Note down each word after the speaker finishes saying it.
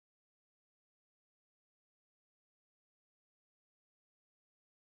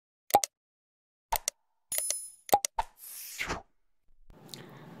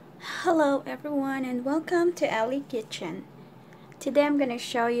Hello everyone and welcome to Ali Kitchen. Today I'm going to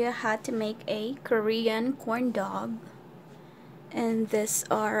show you how to make a Korean corn dog. And these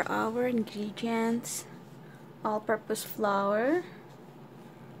are our ingredients: all-purpose flour,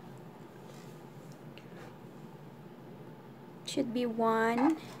 should be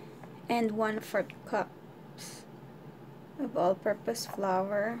 1 and 1/4 cups of all-purpose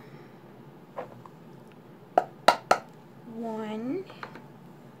flour, 1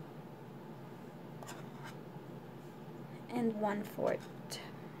 and 1/4.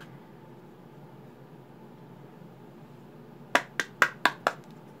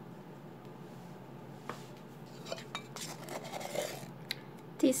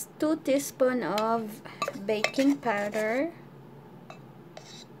 This 2 teaspoons of baking powder,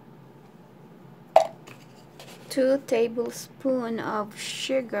 2 tablespoons of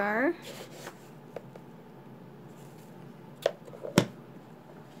sugar,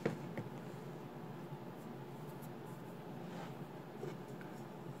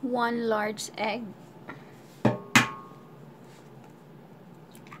 1 large egg,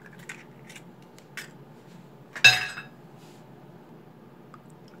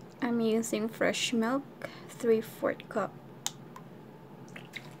 I'm using fresh milk, 3/4 cup.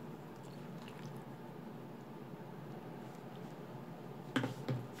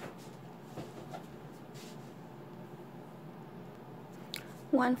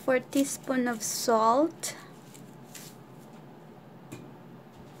 One-fourth teaspoon of salt,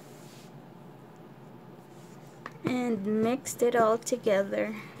 and mixed it all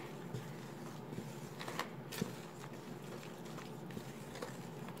together.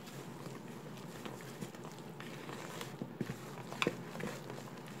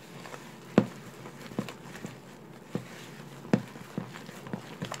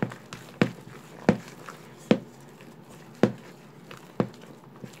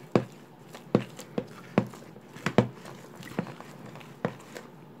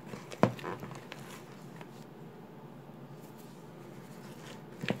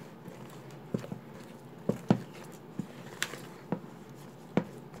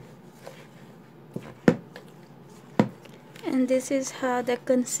 And this is how the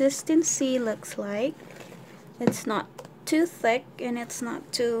consistency looks like. It's not too thick and it's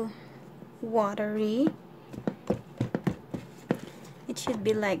not too watery. It should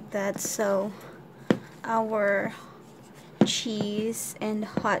be like that, so our cheese and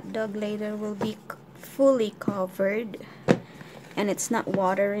hot dog later will be fully covered and it's not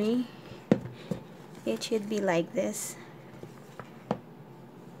watery. It should be like this.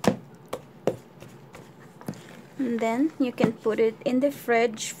 And then you can put it in the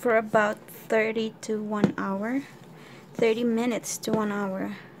fridge for about 30 to 1 hour. 30 minutes to 1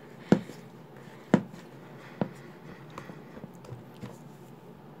 hour.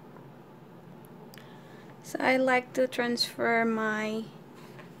 So I like to transfer my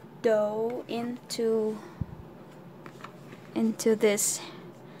dough into this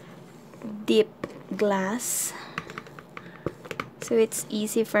deep glass, so it's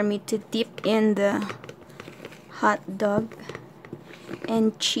easy for me to dip in the hot dog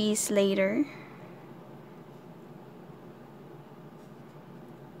and cheese later.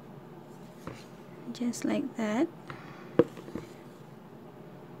 Just like that.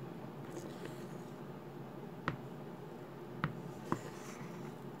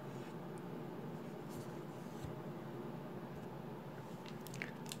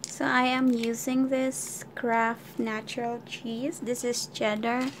 So I am using this Kraft natural cheese. This is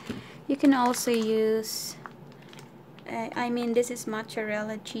cheddar. You can also use this is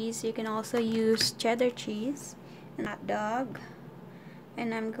mozzarella cheese. You can also use cheddar cheese and hot dog.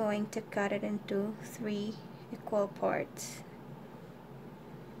 And I'm going to cut it into 3 equal parts.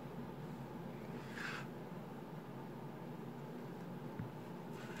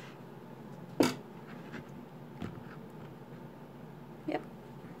 Yep.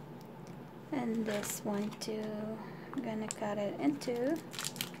 And this one too, I'm gonna cut it into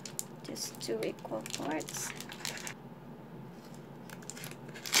just 2 equal parts.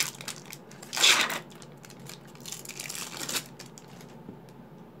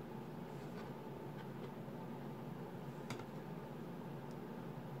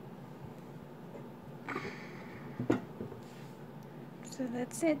 So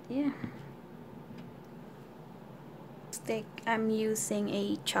that's it, yeah. I'm using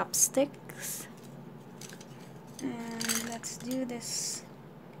a chopsticks, and let's do this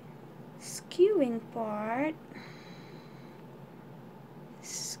skewing part.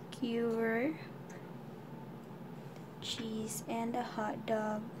 Skewer cheese and a hot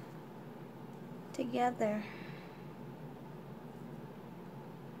dog together.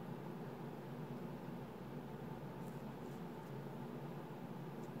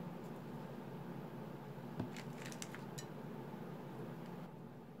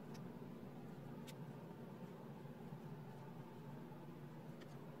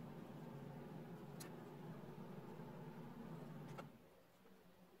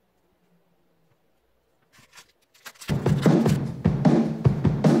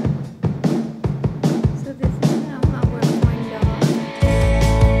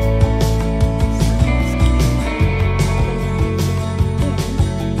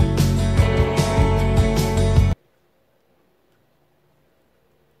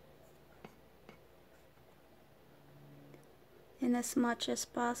 as much as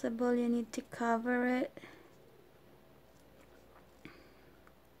possible. You need to cover it.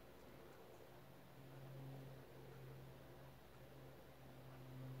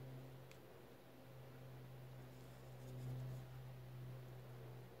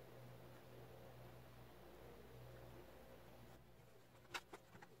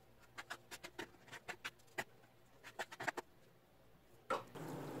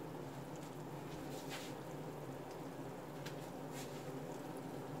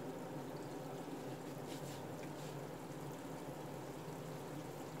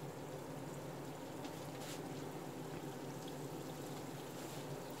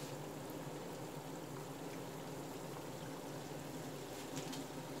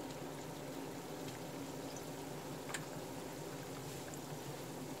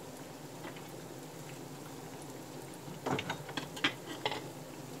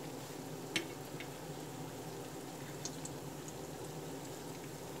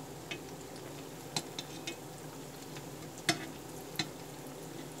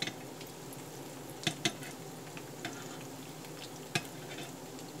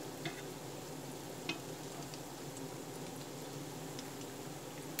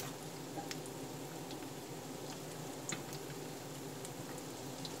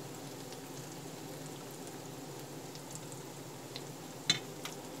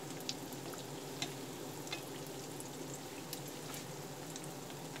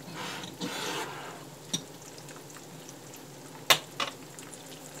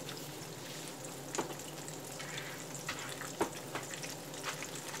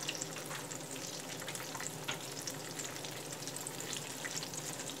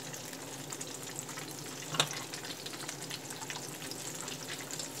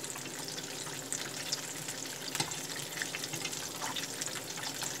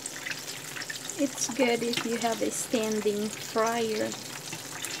 It's good if you have a standing fryer,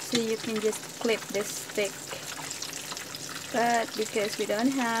 so you can just clip the stick. But because we don't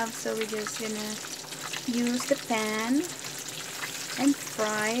have, so we're just gonna use the pan and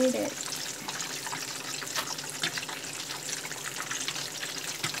fry it.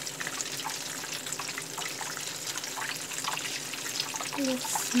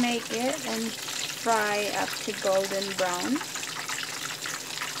 Let's make it and fry up to golden brown.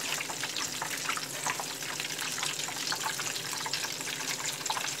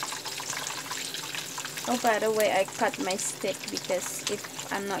 Oh, by the way, I cut my stick because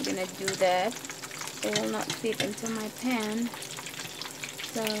if I'm not gonna do that, it will not fit into my pan.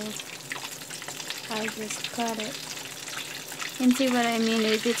 So I just cut it. And see what I mean?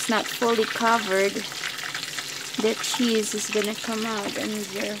 If it's not fully covered, the cheese is gonna come out and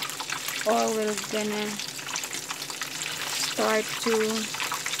the oil is gonna start to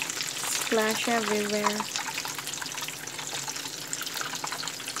splash everywhere.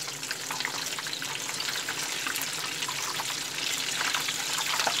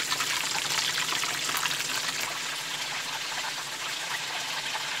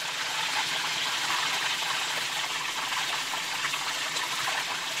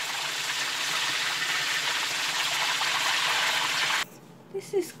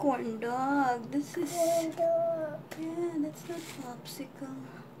 This is corn dog. This is corn dog. Yeah, that's not popsicle.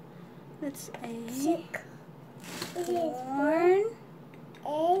 That's a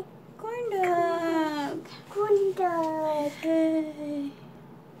corn dog. Corn dog. Hey.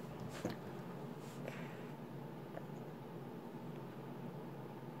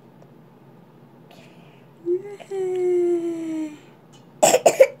 Yay.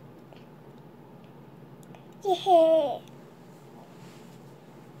 Yay.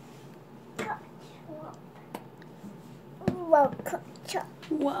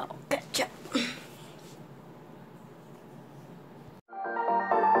 Wow.